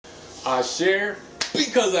I share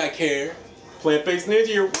because I care. Plant-based ninja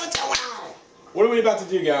here. What's going on? What are we about to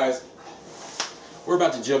do, guys? We're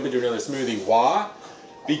about to jump into another smoothie. Why?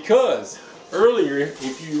 Because earlier,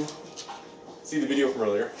 if you see the video from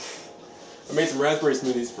earlier, I made some raspberry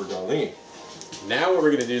smoothies for Darlene. Now what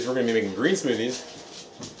we're going to do is we're going to be making green smoothies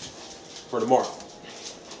for tomorrow.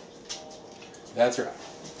 That's right.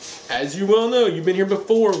 As you well know, you've been here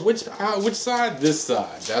before. Which side? This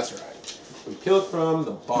side. That's right. We peel it from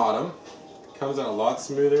the bottom. It comes out a lot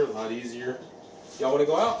smoother, a lot easier. Y'all want to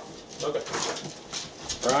go out? Okay.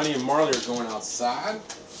 Brownie and Marley are going outside.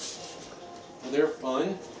 They're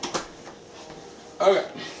fun. Okay.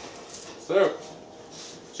 So,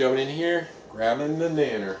 jumping in here, grabbing the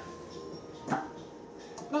nanner.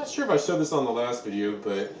 Not sure if I showed this on the last video,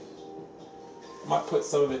 but I might put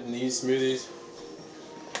some of it in these smoothies.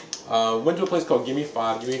 Went to a place called Gimme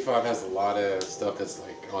 5. Gimme 5 has a lot of stuff that's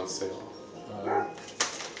like on sale.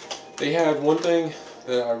 They had one thing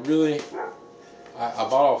that I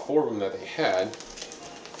bought all 4 of them that they had.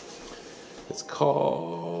 It's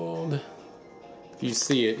called, if you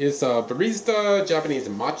see it, it's a Barista Japanese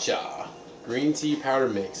Matcha Green Tea Powder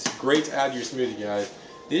Mix. Great to add to your smoothie, guys.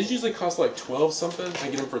 These usually cost like 12 something. I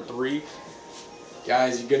get them for 3.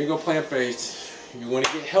 Guys, you're gonna go plant-based. You want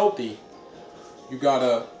to get healthy. You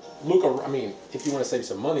gotta look around. I mean, if you want to save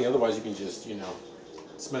some money, otherwise you can just, you know,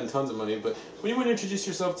 spend tons of money. But when you want to introduce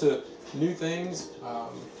yourself to new things,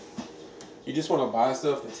 you just want to buy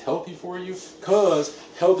stuff that's healthy for you, because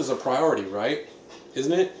health is a priority, right?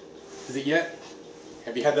 Isn't it? Is it yet?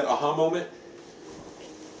 Have you had that aha moment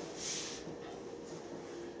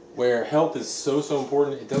where health is so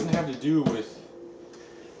important? It doesn't have to do with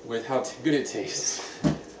how good it tastes.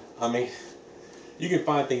 I mean, you can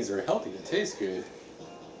find things that are healthy that taste good,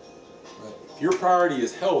 but if your priority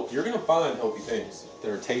is health, you're going to find healthy things that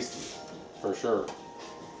are tasty, for sure.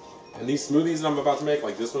 And these smoothies that I'm about to make,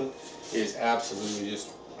 like this one, is absolutely just,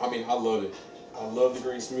 I mean, I love it. I love the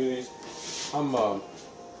green smoothies. I'm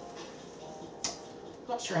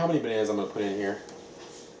not sure how many bananas I'm going to put in here.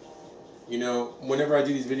 You know, whenever I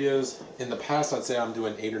do these videos, in the past I'd say I'm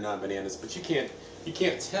doing 8 or 9 bananas, but you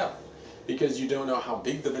can't tell because you don't know how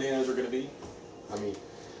big the bananas are going to be. I mean,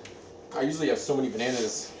 I usually have so many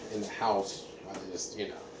bananas in the house. I just, you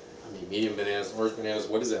know, I mean, medium bananas, large bananas,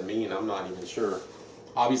 what does that mean? I'm not even sure.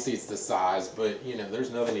 Obviously it's the size, but you know,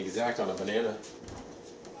 there's nothing exact on a banana.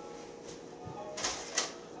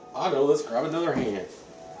 I know, let's grab another hand.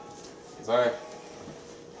 Because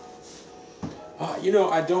you know,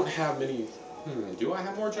 I don't have many, do I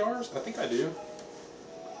have more jars? I think I do.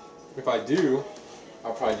 If I do,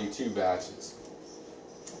 I'll probably do 2 batches.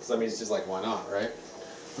 Because I mean, it's just like, why not, right?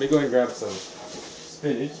 Let me go ahead and grab some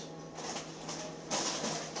spinach.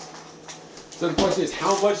 So the question is,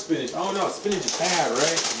 how much spinach? Oh no, spinach is bad, right?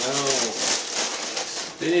 No.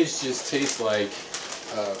 Spinach just tastes like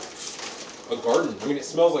a garden. I mean, it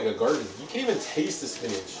smells like a garden. You can't even taste the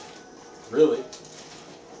spinach. Really.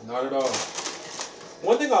 Not at all.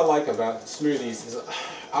 One thing I like about smoothies is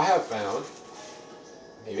I have found,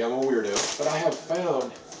 maybe I'm a weirdo, but I have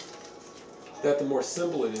found that the more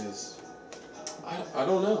simple it is, I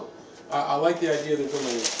don't know. I like the idea that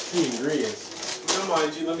there's only 2 ingredients. Now,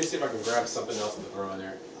 mind you, let me see if I can grab something else to throw in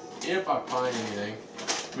there. If I find anything.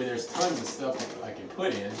 I mean, there's tons of stuff that I can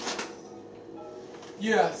put in.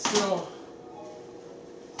 Yeah, so...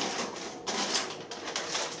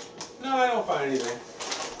 no, I don't find anything.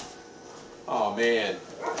 Oh, man.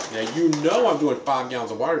 Now, you know I'm doing 5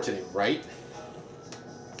 gallons of water today, right?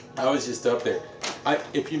 I was just up there.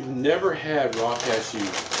 If you've never had raw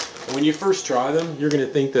cashews, and when you first try them, you're going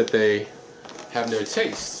to think that they have no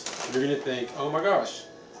taste. You're going to think, oh my gosh,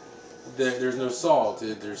 there's no salt,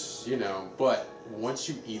 there's, you know, but once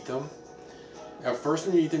you eat them, at first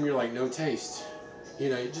when you eat them, you're like, no taste. You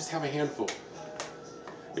know, you just have a handful.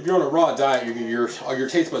 If you're on a raw diet, all your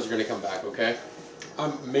taste buds are going to come back, okay?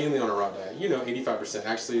 I'm mainly on a raw diet, you know, 85%.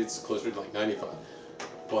 Actually, it's closer to like 95.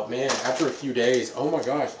 But man, after a few days, oh my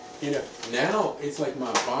gosh, you know, now it's like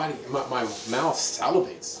my body, my mouth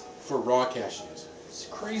salivates for raw cashews. It's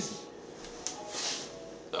crazy.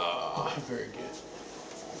 Very good.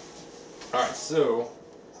 Alright, so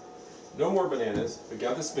no more bananas. We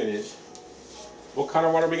got the spinach. What kind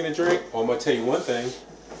of water are we going to drink? Well, I'm going to tell you one thing.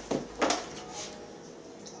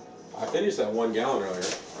 I finished that 1 gallon earlier.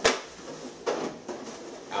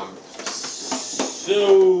 I'm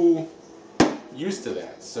so used to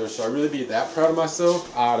that. So should I really be that proud of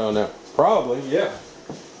myself? I don't know. Probably, yeah.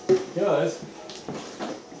 Because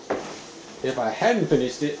if I hadn't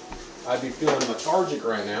finished it, I'd be feeling lethargic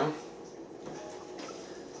right now.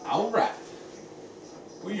 Alright.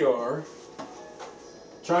 We are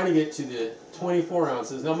trying to get to the 24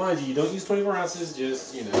 ounces. Now, mind you, you don't use 24 ounces,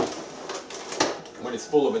 just, you know, when it's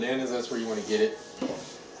full of bananas, that's where you want to get it.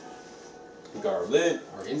 We got our lid,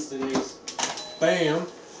 our Instanews. Bam!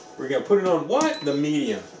 We're going to put it on what? The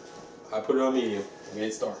medium. I put it on medium. I'm going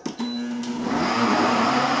to start.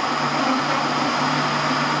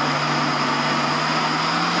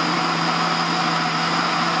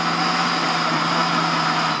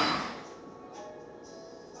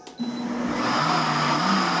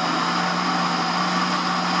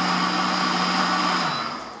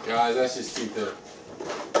 Guys, that's just too thick.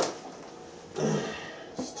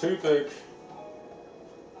 It's too thick.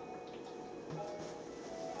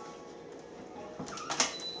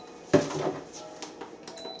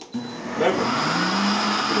 Remember, if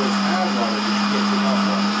it was add water, you can't take off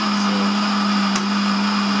water.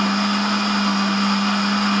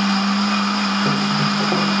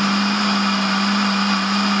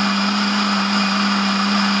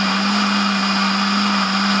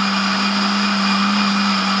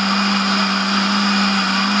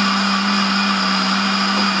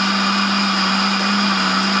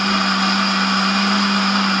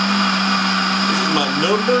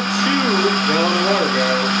 Number 2 gallon of water,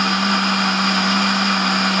 guys.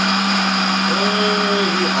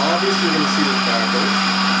 You're obviously going to see this backwards.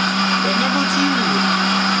 But number 2.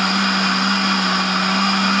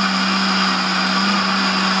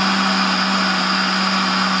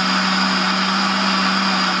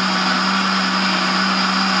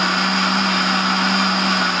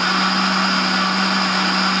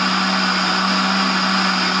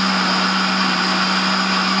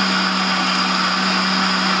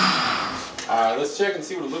 Let's check and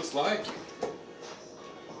see what it looks like.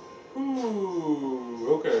 Ooh,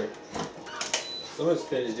 okay. So much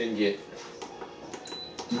spinach didn't get.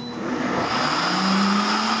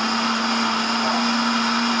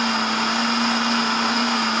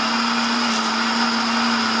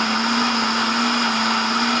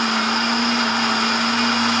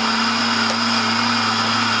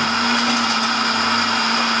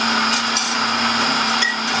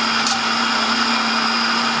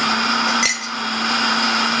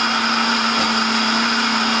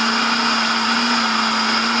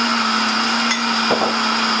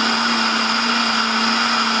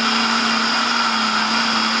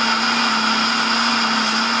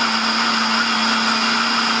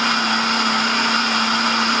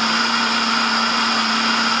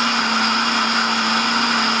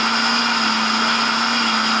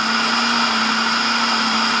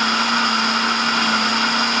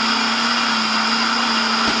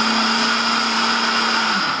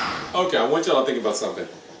 Okay, I want y'all to think about something.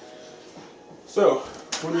 So,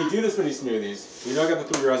 when you do this many smoothies, you know I got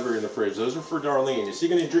the 3 raspberries in the fridge. Those are for Darlene. Is she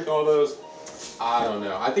going to drink all those? I don't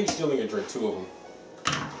know. I think she's only going to drink 2 of them.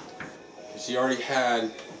 She already had, I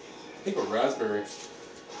think, a raspberry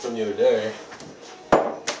from the other day.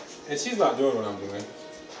 And she's not doing what I'm doing.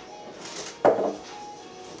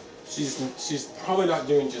 She's probably not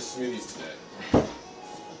doing just smoothies today.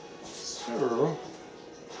 So...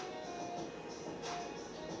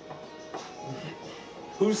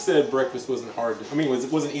 who said breakfast wasn't hard? I mean,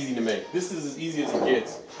 it wasn't easy to make. This is as easy as it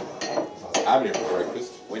gets. I was having it for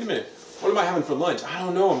breakfast. Wait a minute. What am I having for lunch? I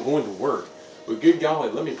don't know. I'm going to work. But good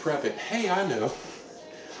golly, let me prep it. Hey, I know.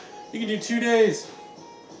 You can do 2 days.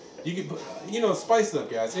 You can put, you know, spice it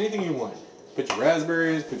up, guys. Anything you want. Put your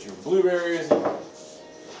raspberries, put your blueberries,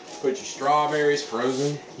 put your strawberries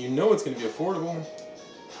frozen. You know it's going to be affordable.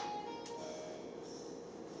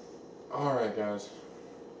 All right, guys.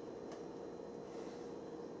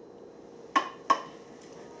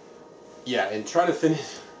 Yeah, and try to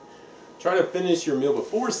finish your meal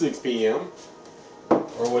before 6 p.m.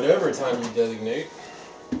 or whatever time you designate.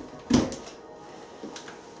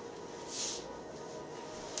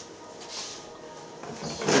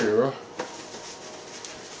 So,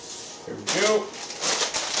 there we go.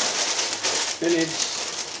 Spinach.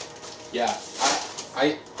 Yeah,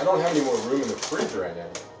 I don't have any more room in the fridge right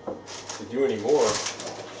now to do any more.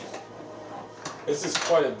 This is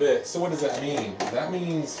quite a bit. So what does that mean? That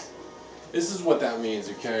means... this is what that means,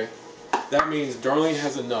 okay? That means Darlene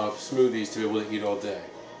has enough smoothies to be able to eat all day.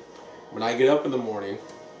 When I get up in the morning,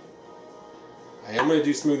 I am going to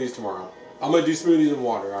do smoothies tomorrow. I'm going to do smoothies and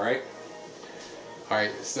water, alright?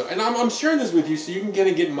 Alright, so, and I'm sharing this with you so you can kind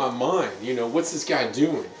of get in my mind, you know, what's this guy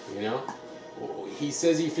doing, you know? Well, he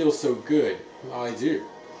says he feels so good. Well, I do.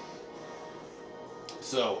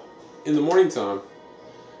 So, in the morning time,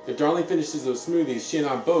 if Darlene finishes those smoothies, she and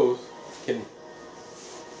I both can...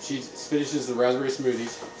 she finishes the raspberry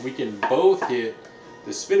smoothies. We can both hit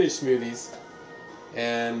the spinach smoothies,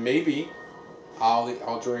 and maybe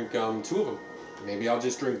I'll drink 2 of them. Maybe I'll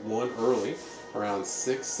just drink one early, around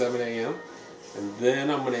 6, 7 a.m. And then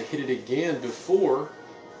I'm going to hit it again before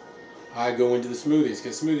I go into the smoothies.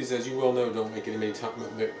 Because smoothies, as you well know, don't make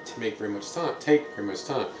take very much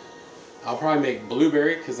time. I'll probably make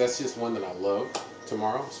blueberry, because that's just one that I love,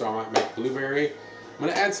 tomorrow. So I might make blueberry. I'm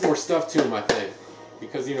going to add some more stuff to my thing.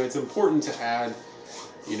 Because, you know, it's important to add,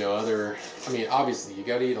 you know, obviously, you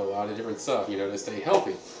got to eat a lot of different stuff, you know, to stay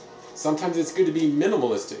healthy. Sometimes it's good to be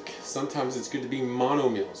minimalistic. Sometimes it's good to be mono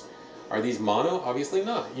meals. Are these mono? Obviously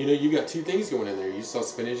not. You know, you got two things going in there. You saw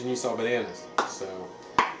spinach and you saw bananas. So,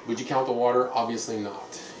 would you count the water? Obviously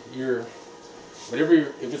not. If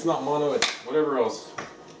it's not mono, it's whatever else.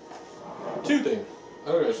 Two things.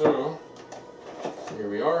 Okay, so here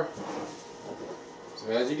we are. So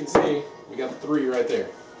as you can see, we got 3 right there.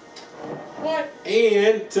 What?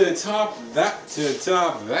 And to top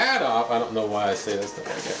that off, I don't know why I say this stuff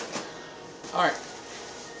like that. All right,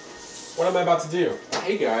 what am I about to do?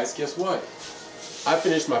 Hey guys, guess what? I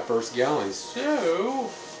finished my first gallon. So,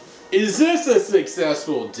 is this a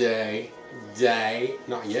successful day?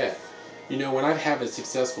 Not yet. You know, when I have a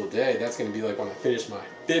successful day, that's going to be like when I finish my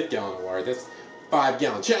 5th gallon of water. That's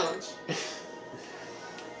 5-gallon challenge.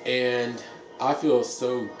 And I feel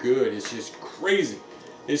so good. It's just crazy.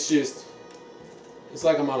 It's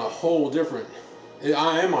like I'm on a whole different,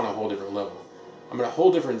 I am on a whole different level. I'm in a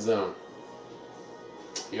whole different zone.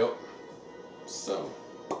 Yep. So,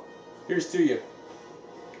 here's to you.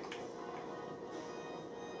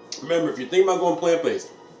 Remember, if you think about going plant-based,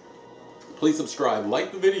 please subscribe,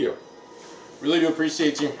 like the video. Really do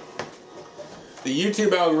appreciate you. The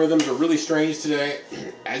YouTube algorithms are really strange today.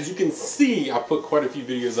 As you can see, I put quite a few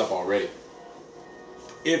videos up already.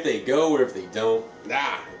 If they go or if they don't,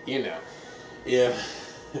 you know. If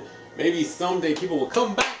maybe someday people will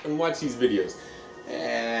come back and watch these videos.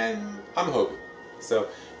 And I'm hoping. So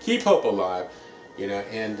keep hope alive, you know,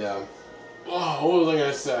 and what was I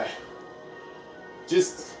gonna say?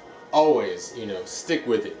 Just always, you know, stick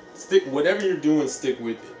with it. Whatever you're doing, stick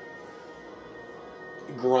with it.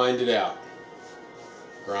 Grind it out.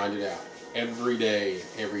 Grind it out. Every day.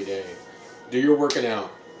 Do your working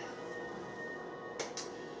out.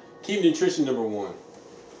 Keep nutrition number 1.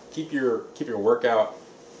 Keep your workout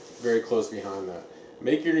very close behind that.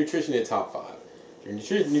 Make your nutrition a top 5.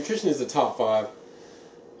 If your nutrition is the top 5,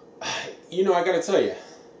 you know, I gotta tell you,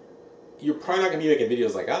 you're probably not gonna be making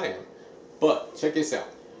videos like I am, but check this out.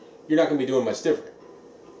 You're not gonna be doing much different.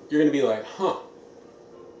 You're gonna be like,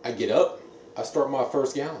 I get up, I start my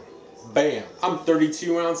first gallon. Bam, I'm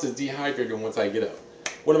 32 ounces dehydrated once I get up.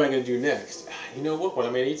 What am I gonna do next? You know what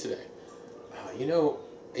am I gonna eat today? You know,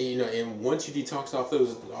 and once you detox off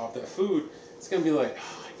that food, it's gonna be like,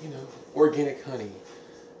 you know, organic honey.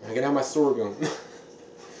 I can have my sorghum,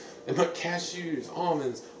 and my cashews,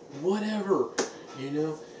 almonds, whatever, you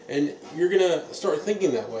know. And you're gonna start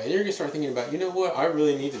thinking that way. And you're gonna start thinking about, you know what, I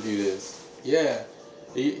really need to do this. Yeah,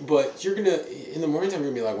 but you're gonna, in the morning time,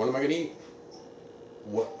 you're gonna be like, what am I gonna eat?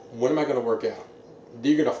 When am I gonna work out?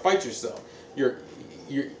 You're gonna fight yourself. Your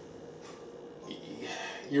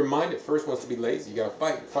mind at first wants to be lazy. You gotta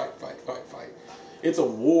fight. It's a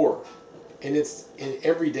war, and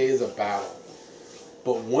every day is a battle.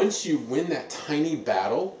 But once you win that tiny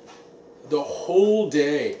battle, the whole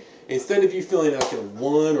day, instead of you feeling like a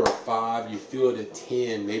 1 or a 5, you feel it at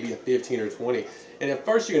 10, maybe a 15 or 20. And at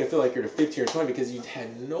first you're gonna feel like you're at a 15 or 20 because you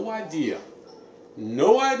had no idea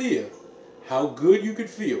how good you could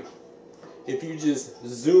feel if you just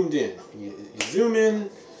zoomed in. You zoom in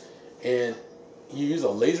and you use a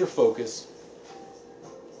laser focus.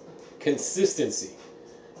 Consistency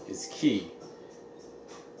is key.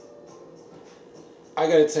 I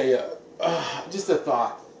gotta tell you, just a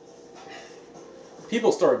thought.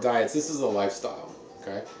 People start diets. This is a lifestyle,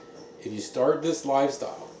 okay? If you start this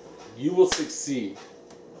lifestyle, you will succeed.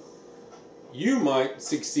 You might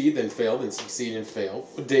succeed, then fail, then succeed and fail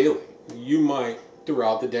daily. You might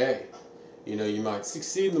throughout the day. You know, you might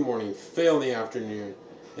succeed in the morning, fail in the afternoon,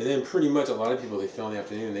 and then pretty much a lot of people, they fail in the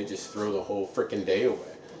afternoon and they just throw the whole freaking day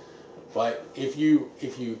away. But if you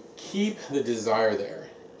keep the desire there,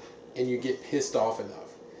 and you get pissed off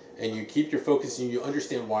enough, and you keep your focus and you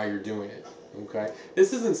understand why you're doing it, okay?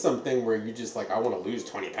 This isn't something where you just like, I want to lose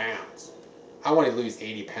 20 pounds. I want to lose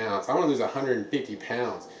 80 pounds. I want to lose 150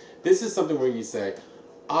 pounds. This is something where you say,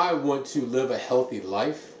 I want to live a healthy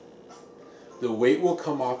life. The weight will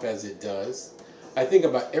come off as it does. I think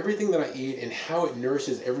about everything that I eat and how it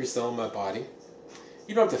nourishes every cell in my body.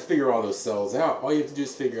 You don't have to figure all those cells out. All you have to do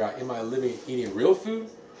is figure out, am I eating real food,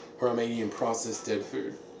 or am I eating processed dead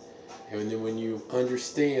food? And then when you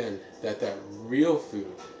understand that real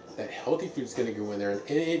food, that healthy food is going to go in there, and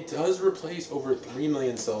it does replace over 3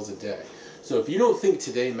 million cells a day. So if you don't think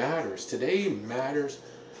today matters, today matters.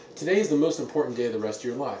 Today is the most important day of the rest of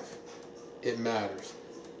your life. It matters.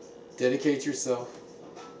 Dedicate yourself.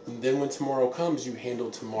 And then when tomorrow comes, you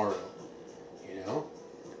handle tomorrow. You know?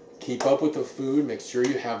 Keep up with the food. Make sure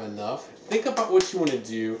you have enough. Think about what you want to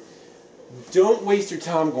do. Don't waste your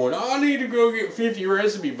time going, oh, I need to go get 50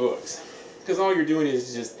 recipe books. Because all you're doing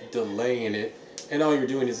is just delaying it. And all you're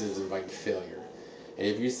doing is inviting failure. And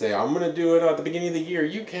if you say, I'm going to do it at the beginning of the year,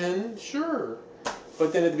 you can, sure.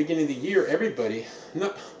 But then at the beginning of the year, everybody,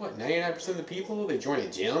 99% of the people, they join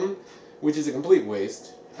a gym, which is a complete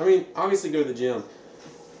waste. I mean, obviously go to the gym.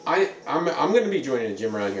 I'm going to be joining a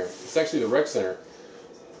gym around here. It's actually the rec center.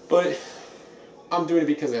 But I'm doing it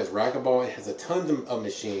because it has racquetball. It has a ton of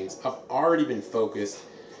machines. I've already been focused.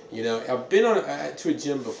 You know, I've been to a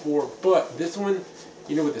gym before, but this one,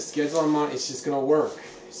 you know, with the schedule I'm on, it's just going to work.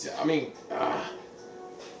 I mean,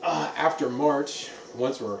 after March,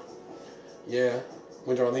 when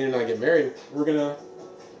Darlene and I get married, we're gonna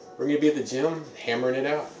be at the gym hammering it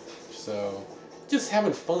out. So just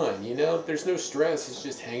having fun, you know. There's no stress. It's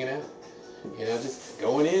just hanging out, you know, just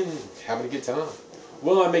going in, having a good time.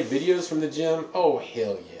 Will I make videos from the gym? Oh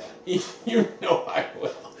hell yeah! You know I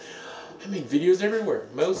will. I make videos everywhere,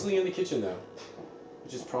 mostly in the kitchen though,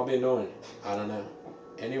 which is probably annoying. I don't know.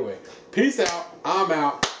 Anyway, peace out. I'm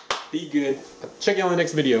out. Be good. I'll check you on the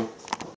next video.